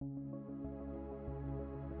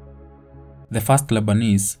The first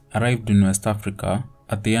Lebanese arrived in West Africa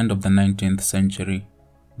at the end of the 19th century.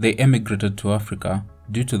 They emigrated to Africa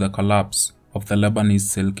due to the collapse of the Lebanese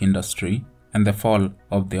silk industry and the fall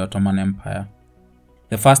of the Ottoman Empire.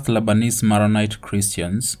 The first Lebanese Maronite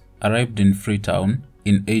Christians arrived in Freetown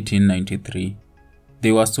in 1893.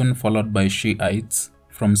 They were soon followed by Shiites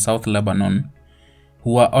from South Lebanon,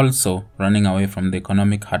 who were also running away from the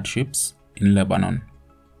economic hardships in Lebanon.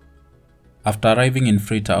 After arriving in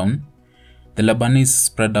Freetown, the Lebanese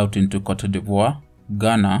spread out into Cote d'Ivoire,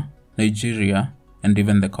 Ghana, Nigeria, and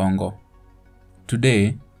even the Congo.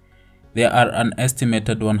 Today, there are an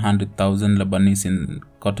estimated 100,000 Lebanese in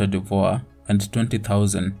Cote d'Ivoire and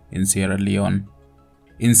 20,000 in Sierra Leone.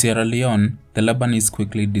 In Sierra Leone, the Lebanese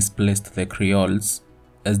quickly displaced the Creoles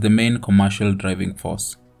as the main commercial driving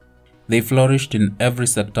force. They flourished in every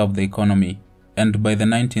sector of the economy, and by the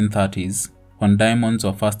 1930s, when diamonds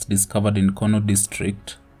were first discovered in Kono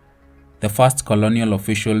district, the first colonial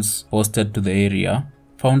officials posted to the area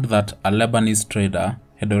found that a Lebanese trader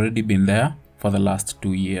had already been there for the last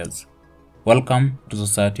 2 years. Welcome to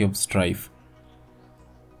Society of Strife.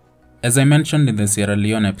 As I mentioned in the Sierra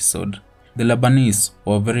Leone episode, the Lebanese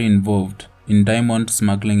were very involved in diamond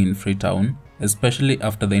smuggling in Freetown, especially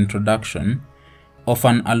after the introduction of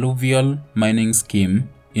an alluvial mining scheme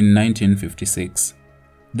in 1956.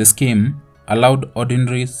 The scheme allowed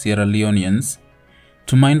ordinary Sierra Leoneans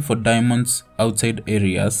to mine for diamonds outside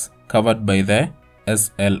areas covered by the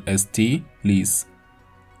SLST lease.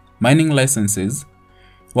 Mining licenses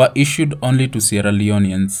were issued only to Sierra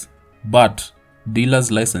Leoneans, but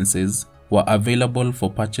dealers' licenses were available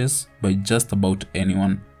for purchase by just about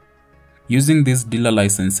anyone. Using these dealer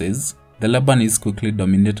licenses, the Lebanese quickly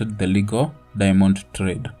dominated the legal diamond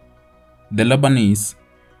trade. The Lebanese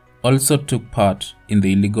also took part in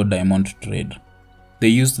the illegal diamond trade. They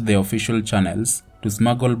used their official channels to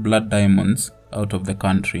smuggle blood diamonds out of the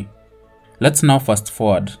country. Let's now fast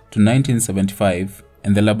forward to 1975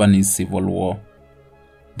 and the Lebanese Civil War.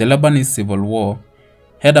 The Lebanese Civil War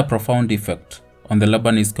had a profound effect on the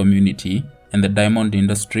Lebanese community and the diamond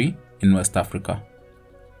industry in West Africa.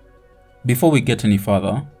 Before we get any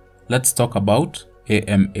further, let's talk about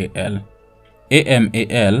AMAL.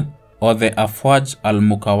 AMAL, or the Afwaj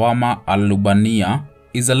al-Mukawama al-Lubaniya,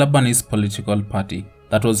 is a Lebanese political party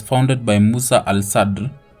that was founded by Musa al-Sadr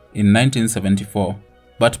in 1974,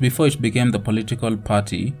 but before it became the political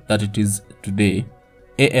party that it is today,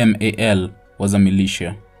 AMAL was a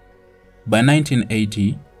militia. By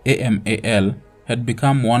 1980, AMAL had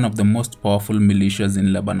become one of the most powerful militias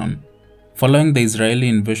in Lebanon. Following the Israeli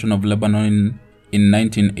invasion of Lebanon in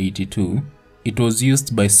 1982, it was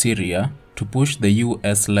used by Syria to push the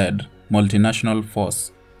US-led multinational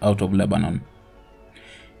force out of Lebanon.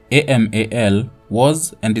 AMAL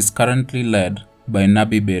was and is currently led by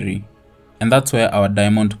Nabi Berri, and that's where our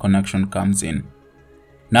diamond connection comes in.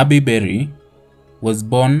 Nabi Berri was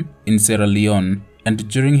born in Sierra Leone, and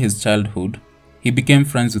during his childhood, he became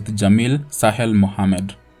friends with Jamil Sahel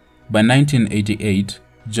Mohammed. By 1988,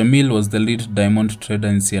 Jamil was the lead diamond trader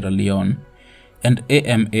in Sierra Leone, and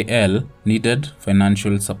AMAL needed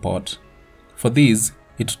financial support. For these,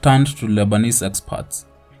 it turned to Lebanese experts,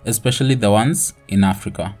 especially the ones in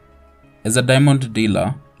Africa. As a diamond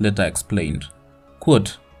dealer later explained,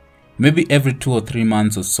 quote, "Maybe every 2 or 3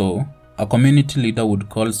 months or so, a community leader would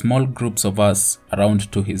call small groups of us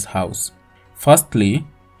around to his house. Firstly,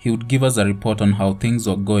 he would give us a report on how things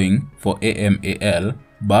were going for AMAL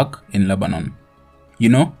back in Lebanon. You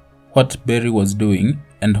know, what Berri was doing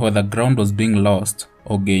and whether ground was being lost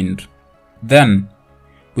or gained. Then,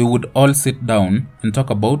 we would all sit down and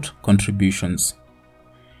talk about contributions.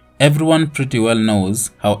 Everyone pretty well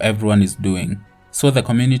knows how everyone is doing, so the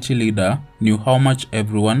community leader knew how much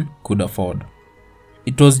everyone could afford.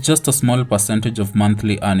 It was just a small percentage of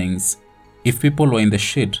monthly earnings. If people were in the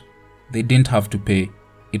shit, they didn't have to pay.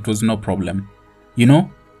 It was no problem. You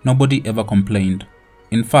know, nobody ever complained.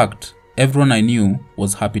 In fact, everyone I knew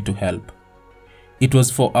was happy to help. It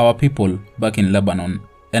was for our people back in Lebanon,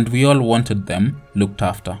 and we all wanted them looked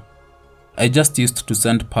after. I just used to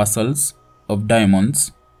send parcels of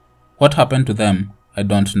diamonds. What happened to them, I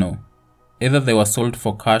don't know. Either they were sold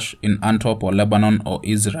for cash in Antwerp or Lebanon or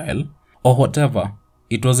Israel, or whatever.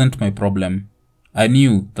 It wasn't my problem. I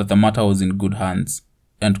knew that the matter was in good hands."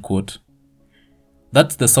 End quote.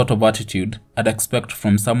 That's the sort of attitude I'd expect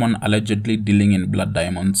from someone allegedly dealing in blood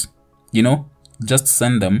diamonds. You know, just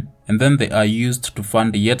send them, and then they are used to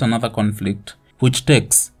fund yet another conflict, which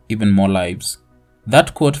takes even more lives.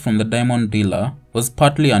 That quote from the diamond dealer was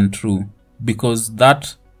partly untrue, because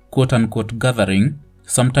that quote-unquote gathering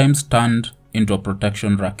sometimes turned into a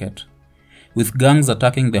protection racket, with gangs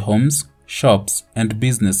attacking the homes, shops, and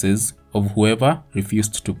businesses of whoever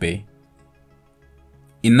refused to pay.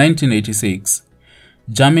 In 1986,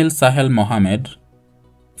 Jamil Sahel Mohammed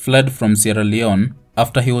fled from Sierra Leone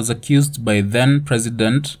after he was accused by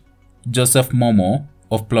then-President Joseph Momo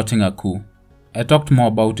of plotting a coup. I talked more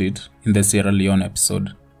about it in the Sierra Leone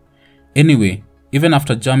episode. Anyway, even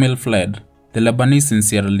after Jamil fled, the Lebanese in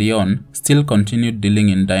Sierra Leone still continued dealing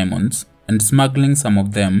in diamonds and smuggling some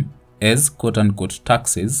of them as quote-unquote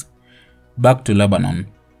taxes back to Lebanon.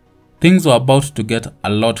 Things were about to get a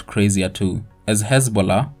lot crazier too, as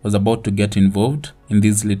Hezbollah was about to get involved in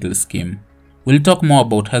this little scheme. We'll talk more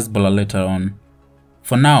about Hezbollah later on.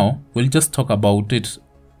 For now, we'll just talk about it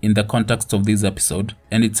in the context of this episode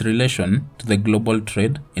and its relation to the global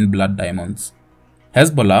trade in blood diamonds.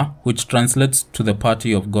 Hezbollah, which translates to the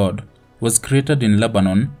Party of God, was created in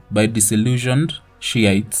Lebanon by disillusioned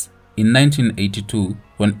Shiites in 1982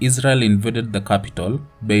 when Israel invaded the capital,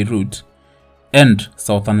 Beirut, and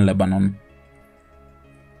southern Lebanon.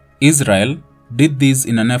 Israel did this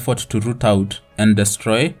in an effort to root out and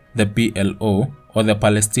destroy the PLO, or the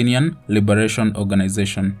Palestinian Liberation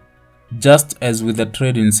Organization. Just as with the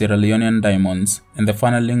trade in Sierra Leonean diamonds and the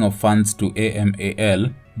funneling of funds to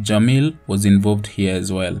AMAL, Jamil was involved here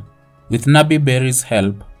as well. With Nabi Berri's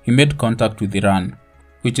help, he made contact with Iran,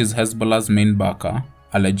 which is Hezbollah's main backer,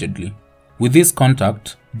 allegedly. With this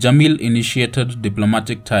contact, Jamil initiated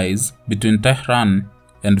diplomatic ties between Tehran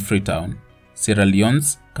and Freetown, Sierra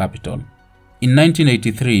Leone's capital. In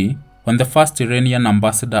 1983, when the first Iranian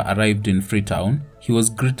ambassador arrived in Freetown, he was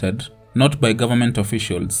greeted not by government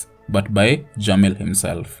officials, but by Jamil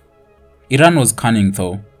himself. Iran was cunning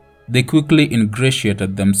though. They quickly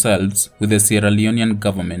ingratiated themselves with the Sierra Leonean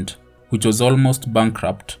government, which was almost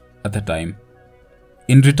bankrupt at the time.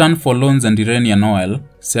 In return for loans and Iranian oil,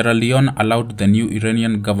 Sierra Leone allowed the new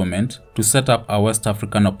Iranian government to set up a West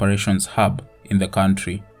African operations hub in the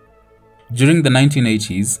country. During the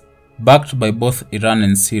 1980s, backed by both Iran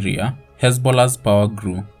and Syria, Hezbollah's power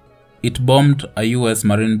grew. It bombed a US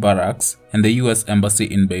Marine barracks and the US embassy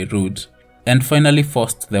in Beirut, and finally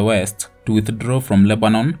forced the West to withdraw from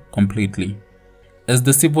Lebanon completely. As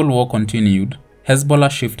the civil war continued, Hezbollah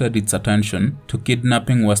shifted its attention to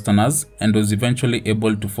kidnapping Westerners and was eventually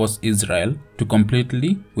able to force Israel to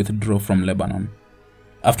completely withdraw from Lebanon.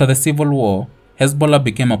 After the civil war, Hezbollah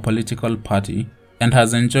became a political party and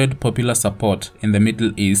has enjoyed popular support in the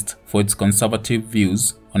Middle East for its conservative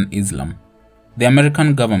views on Islam. The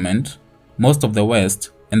American government, most of the West,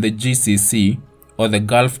 and the GCC, or the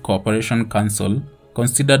Gulf Cooperation Council,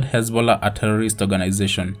 considered Hezbollah a terrorist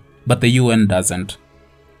organization, but the UN doesn't.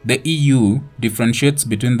 The EU differentiates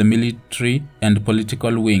between the military and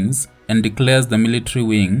political wings and declares the military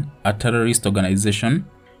wing a terrorist organization,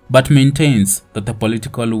 but maintains that the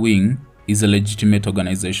political wing is a legitimate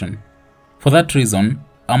organization. For that reason,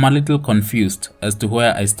 I'm a little confused as to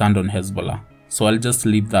where I stand on Hezbollah, so I'll just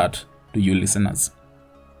leave that to you listeners.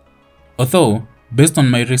 Although, based on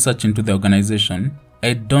my research into the organization,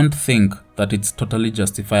 I don't think that it's totally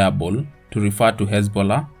justifiable to refer to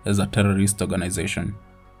Hezbollah as a terrorist organization.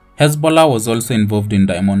 Hezbollah was also involved in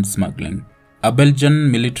diamond smuggling. A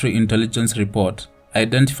Belgian military intelligence report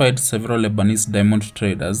identified several Lebanese diamond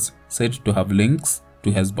traders said to have links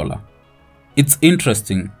to Hezbollah. It's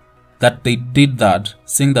interesting that they did that,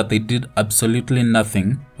 seeing that they did absolutely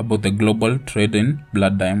nothing about the global trade in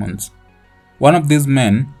blood diamonds. One of these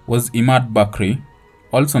men was Imad Bakri,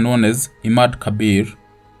 also known as Imad Kabir,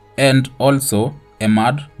 and also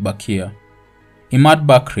Emad Bakir. Imad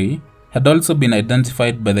Bakri had also been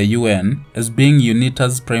identified by the UN as being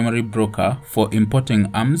UNITA's primary broker for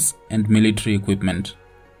importing arms and military equipment.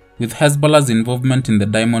 With Hezbollah's involvement in the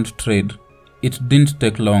diamond trade, it didn't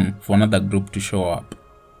take long for another group to show up.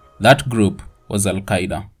 That group was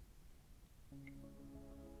Al-Qaeda.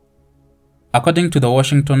 According to the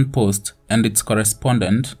Washington Post and its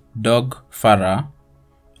correspondent, Doug Farah,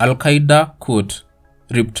 Al-Qaeda, quote,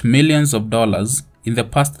 reaped millions of dollars in the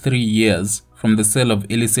past 3 years from the sale of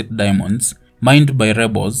illicit diamonds mined by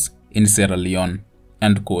rebels in Sierra Leone,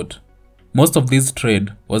 end quote. Most of this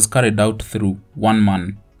trade was carried out through one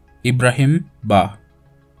man, Ibrahim Bah.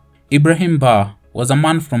 Ibrahim Bah was a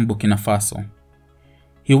man from Burkina Faso.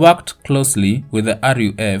 He worked closely with the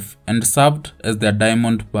RUF and served as their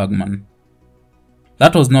diamond bagman.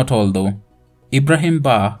 That was not all though. Ibrahim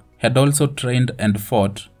Bah had also trained and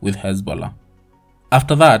fought with Hezbollah.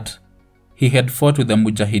 After that, he had fought with the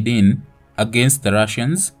Mujahideen against the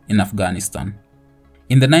Russians in Afghanistan.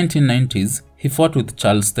 In the 1990s, he fought with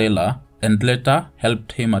Charles Taylor and later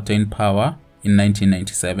helped him attain power in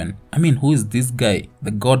 1997. I mean, who is this guy?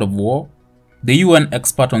 The god of war? The UN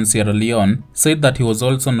expert on Sierra Leone said that he was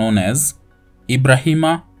also known as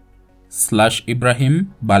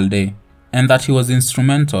Ibrahima/Ibrahim Balde, and that he was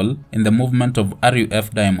instrumental in the movement of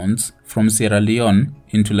RUF diamonds from Sierra Leone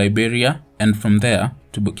into Liberia and from there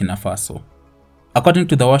to Burkina Faso. According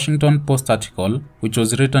to the Washington Post article, which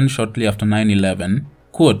was written shortly after 9/11,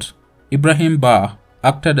 quote, Ibrahim Ba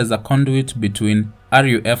acted as a conduit between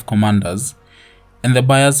RUF commanders and the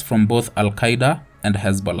buyers from both Al-Qaeda and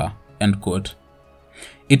Hezbollah, end quote.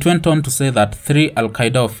 It went on to say that 3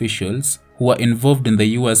 Al-Qaeda officials who were involved in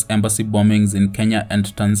the US embassy bombings in Kenya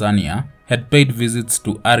and Tanzania had paid visits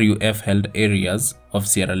to RUF-held areas of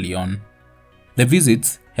Sierra Leone. The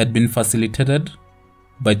visits had been facilitated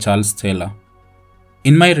by Charles Taylor.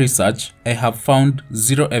 In my research, I have found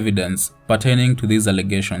zero evidence pertaining to these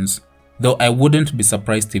allegations, though I wouldn't be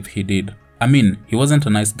surprised if he did. I mean, he wasn't a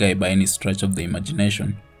nice guy by any stretch of the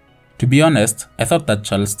imagination. To be honest, I thought that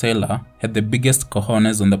Charles Taylor had the biggest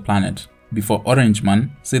cojones on the planet before Orangeman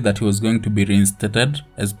said that he was going to be reinstated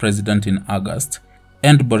as president in August,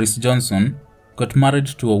 and Boris Johnson got married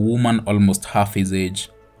to a woman almost half his age.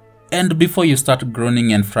 And before you start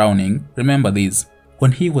groaning and frowning, remember this.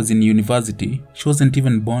 When he was in university, she wasn't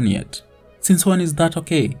even born yet. Since when is that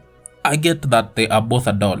okay? I get that they are both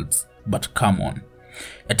adults, but come on.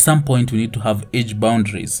 At some point we need to have age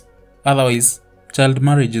boundaries. Otherwise, child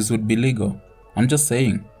marriages would be legal. I'm just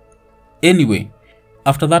saying. Anyway,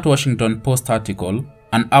 after that Washington Post article,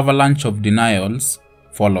 an avalanche of denials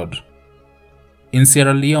followed. In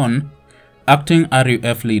Sierra Leone, acting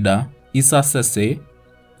RUF leader Issa Sese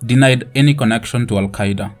denied any connection to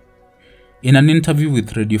Al-Qaeda. In an interview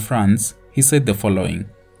with Radio France, he said the following,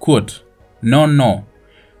 quote, No,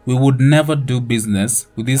 we would never do business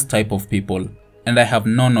with this type of people, and I have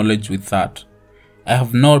no knowledge with that. I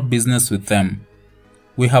have no business with them.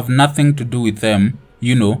 We have nothing to do with them,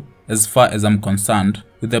 as far as I'm concerned,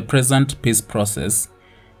 with the present peace process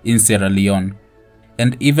in Sierra Leone.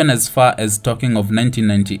 And even as far as talking of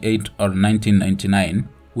 1998 or 1999,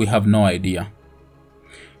 we have no idea.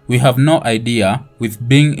 We have no idea with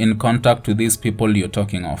being in contact with these people you're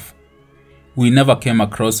talking of. We never came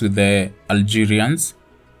across with the Algerians.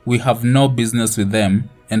 We have no business with them,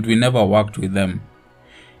 and we never worked with them.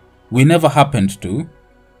 We never happened to,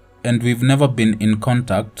 and we've never been in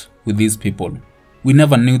contact with these people. We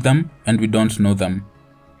never knew them, and we don't know them.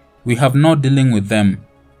 We have no dealing with them.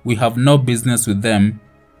 We have no business with them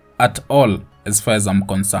at all, as far as I'm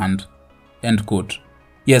concerned. End quote.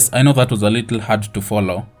 Yes, I know that was a little hard to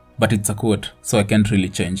follow, but it's a quote, so I can't really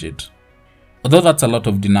change it. Although that's a lot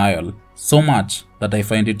of denial, so much that I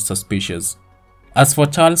find it suspicious. As for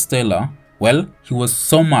Charles Taylor, well, he was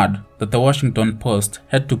so mad that the Washington Post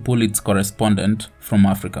had to pull its correspondent from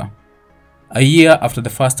Africa. A year after the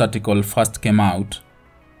first article first came out,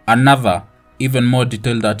 another, even more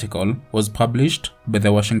detailed article was published by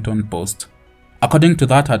the Washington Post. According to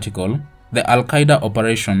that article, the Al-Qaeda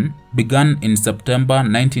operation began in September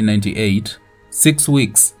 1998, 6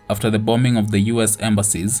 weeks after the bombing of the US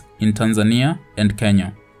embassies in Tanzania and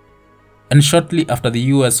Kenya, and shortly after the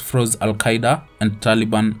US froze Al-Qaeda and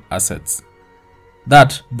Taliban assets.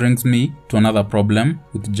 That brings me to another problem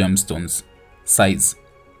with gemstones: size.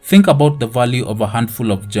 Think about the value of a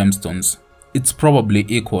handful of gemstones. It's probably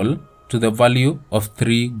equal to the value of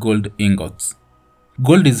 3 gold ingots.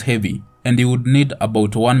 Gold is heavy, and you would need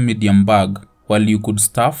about 1 medium bag, while you could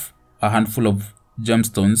stuff a handful of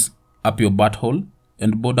gemstones up your butthole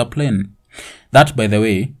and board a plane. That, by the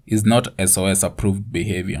way, is not SOS approved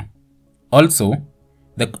behavior. Also,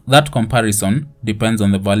 that comparison depends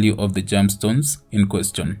on the value of the gemstones in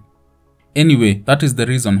question. Anyway, that is the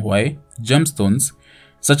reason why gemstones,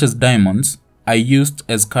 such as diamonds, are used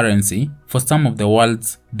as currency for some of the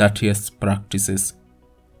world's dirtiest practices.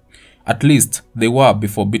 At least they were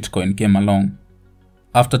before Bitcoin came along.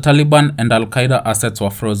 After Taliban and Al-Qaeda assets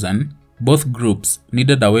were frozen, both groups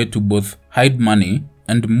needed a way to both hide money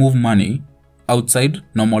and move money outside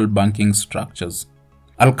normal banking structures.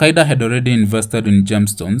 Al-Qaeda had already invested in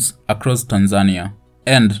gemstones across Tanzania,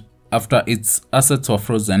 and after its assets were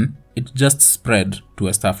frozen, it just spread to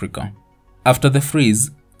West Africa. After the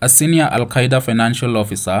freeze, a senior Al-Qaeda financial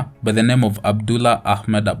officer by the name of Abdullah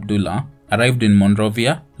Ahmed Abdullah arrived in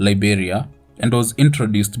Monrovia, Liberia, and was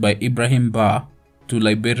introduced by Ibrahim Ba to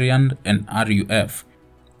Liberian and RUF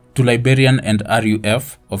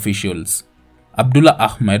officials. Abdullah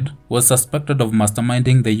Ahmed was suspected of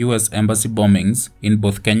masterminding the US embassy bombings in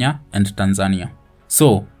both Kenya and Tanzania.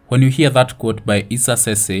 So, when you hear that quote by Issa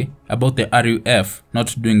Sese about the RUF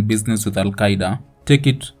not doing business with Al-Qaeda, take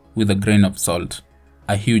it with a grain of salt.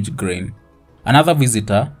 A huge grain. Another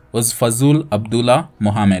visitor was Fazul Abdullah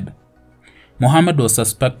Mohammed. Mohammed was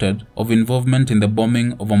suspected of involvement in the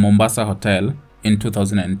bombing of a Mombasa hotel in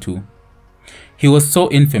 2002. He was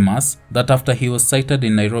so infamous that after he was cited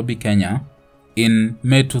in Nairobi, Kenya, in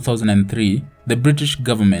May 2003, the British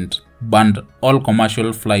government banned all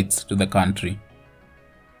commercial flights to the country.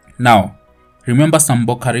 Now, remember Sam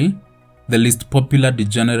Bokhari, the least popular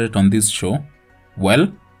degenerate on this show?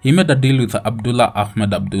 Well, he made a deal with Abdullah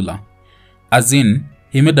Ahmed Abdullah. As in,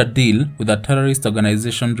 he made a deal with a terrorist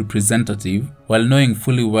organization representative while knowing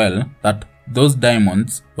fully well that those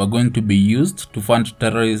diamonds were going to be used to fund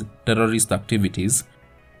terrorist activities.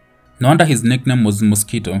 No wonder his nickname was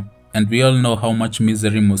Mosquito, and we all know how much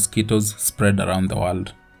misery mosquitoes spread around the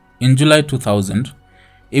world. In July 2000,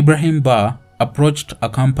 Ibrahim Ba approached a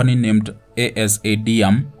company named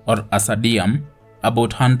ASADM or Asadiam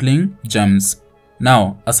about handling gems.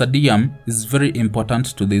 Now, Asadiam is very important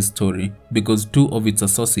to this story because two of its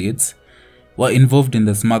associates were involved in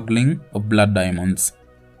the smuggling of blood diamonds.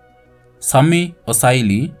 Sami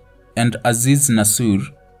Osaili and Aziz Nasur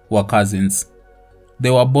were cousins.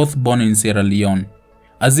 They were both born in Sierra Leone.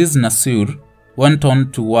 Aziz Nasur went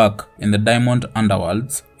on to work in the diamond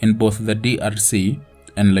underworlds in both the DRC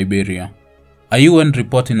and Liberia. A UN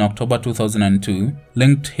report in October 2002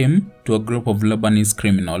 linked him to a group of Lebanese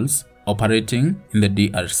criminals operating in the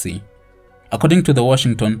DRC. According to the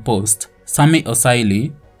Washington Post, Sami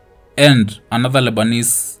Osaili and another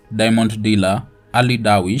Lebanese diamond dealer, Ali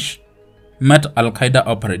Darwish, met Al-Qaeda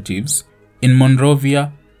operatives in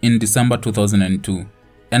Monrovia in December 2002,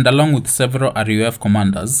 and along with several RUF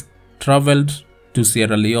commanders, traveled to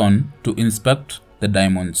Sierra Leone to inspect the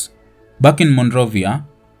diamonds. Back in Monrovia,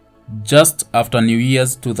 just after New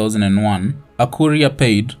Year's 2001, a courier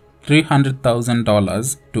paid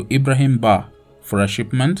 $300,000 to Ibrahim Ba for a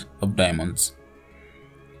shipment of diamonds.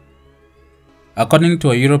 According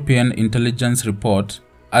to a European intelligence report,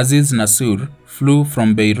 Aziz Nasur flew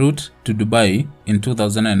from Beirut to Dubai in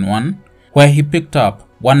 2001, where he picked up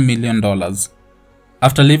 $1 million.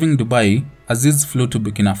 After leaving Dubai, Aziz flew to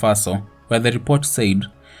Burkina Faso, where the report said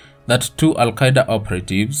that two Al-Qaeda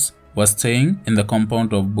operatives were staying in the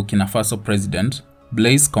compound of Burkina Faso President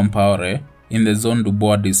Blaise Compaoré in the Zone du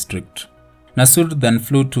Bois district. Nasur then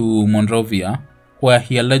flew to Monrovia, where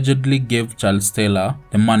he allegedly gave Charles Taylor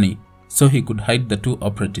the money so he could hide the two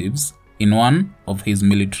operatives in one of his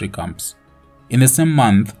military camps. In the same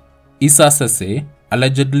month, Issa Sese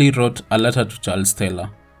allegedly wrote a letter to Charles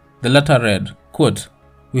Taylor. The letter read, quote,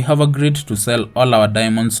 "We have agreed to sell all our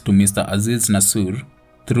diamonds to Mr. Aziz Nasur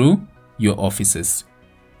through your offices."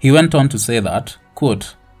 He went on to say that,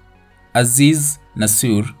 quote, "Aziz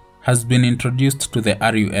Nasur has been introduced to the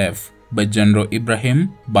RUF by General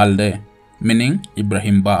Ibrahim Balde, meaning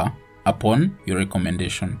Ibrahim Ba, upon your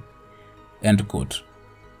recommendation." End quote.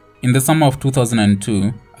 In the summer of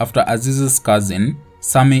 2002, after Aziz's cousin,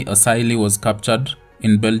 Sami Osaili, was captured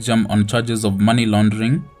in Belgium on charges of money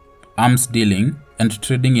laundering, arms dealing, and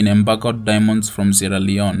trading in embargoed diamonds from Sierra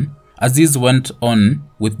Leone, Aziz went on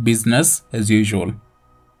with business as usual.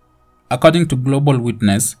 According to Global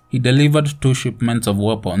Witness, he delivered 2 shipments of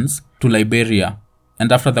weapons to Liberia,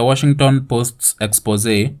 and after the Washington Post's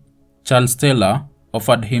expose, Charles Taylor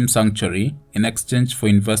offered him sanctuary in exchange for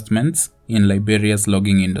investments in Liberia's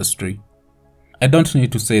logging industry. I don't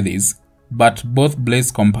need to say this, but both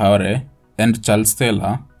Blaise Compaoré and Charles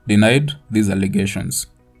Taylor denied these allegations.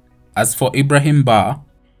 As for Ibrahim Ba,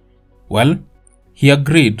 well, he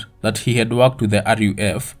agreed that he had worked with the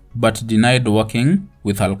RUF but denied working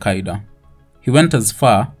with Al-Qaeda. He went as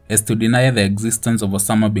far as to deny the existence of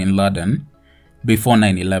Osama bin Laden before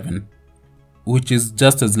 9/11, which is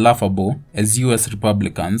just as laughable as US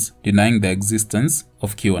Republicans denying the existence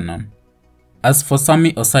of QAnon. As for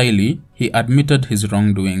Sami Osaili, he admitted his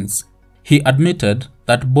wrongdoings. He admitted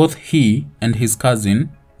that both he and his cousin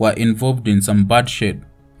were involved in some bad shit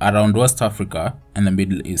around West Africa and the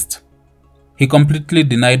Middle East. He completely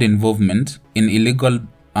denied involvement in illegal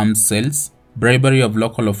arms sales, bribery of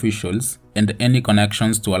local officials, and any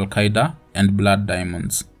connections to Al-Qaeda and blood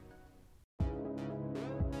diamonds.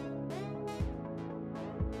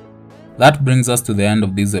 That brings us to the end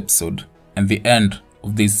of this episode and the end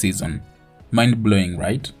of this season. Mind-blowing,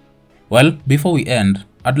 right? Well, before we end,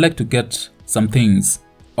 I'd like to get some things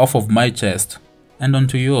off of my chest and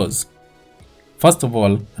onto yours. First of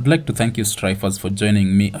all, I'd like to thank you Strifers for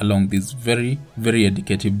joining me along this very, very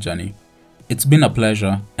educative journey. It's been a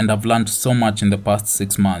pleasure, and I've learned so much in the past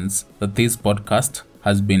 6 months that this podcast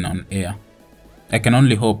has been on air. I can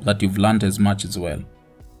only hope that you've learned as much as well.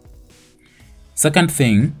 Second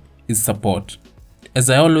thing is support. As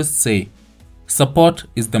I always say, support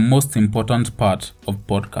is the most important part of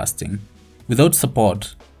podcasting. Without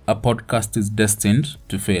support, a podcast is destined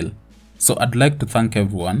to fail. So I'd like to thank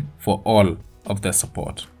everyone for all of their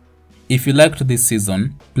support. If you liked this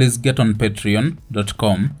season, please get on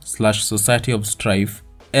patreon.com/Society of Strife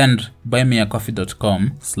and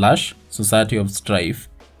buymeacoffee.com/Society of Strife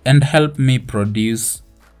and help me produce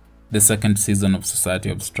the second season of Society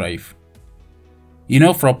of Strife. You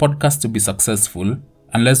know, for a podcast to be successful,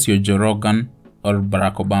 unless you're Joe Rogan or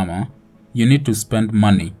Barack Obama, you need to spend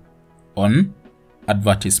money on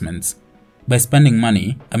advertisements. By spending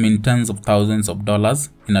money, I mean tens of thousands of dollars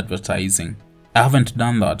in advertising. I haven't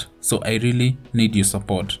done that, so I really need your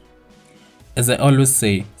support. As I always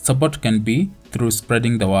say, support can be through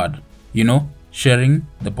spreading the word, sharing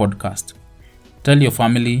the podcast. Tell your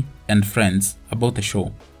family and friends about the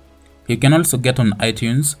show. You can also get on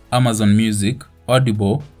iTunes, Amazon Music,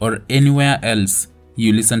 Audible, or anywhere else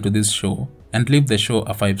you listen to this show and leave the show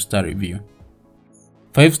a 5-star review.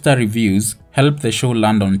 5-star reviews help the show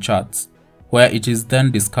land on charts, where it is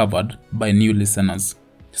then discovered by new listeners.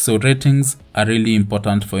 So ratings are really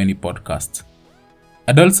important for any podcast.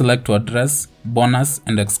 I'd also like to address bonus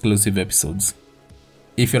and exclusive episodes.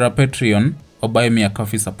 If you're a Patreon or Buy Me a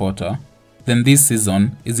Coffee supporter, then this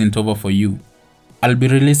season isn't over for you. I'll be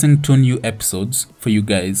releasing 2 new episodes for you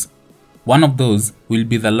guys. One of those will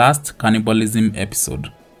be the last cannibalism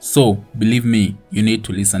episode. So, believe me, you need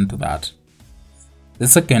to listen to that. The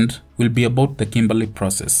second will be about the Kimberley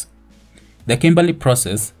process. The Kimberley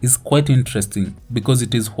process is quite interesting because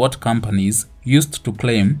it is what companies used to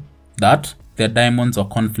claim that their diamonds are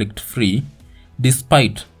conflict-free,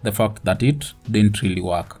 despite the fact that it didn't really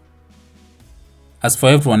work. As for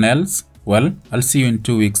everyone else, well, I'll see you in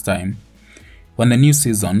 2 weeks' time when the new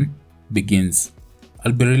season begins.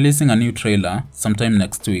 I'll be releasing a new trailer sometime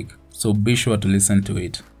next week, so be sure to listen to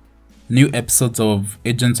it. New episodes of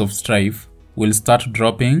Agents of Strife will start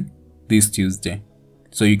dropping this Tuesday,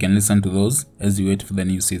 so you can listen to those as you wait for the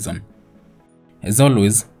new season. As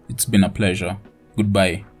always, it's been a pleasure.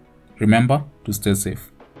 Goodbye. Remember to stay safe.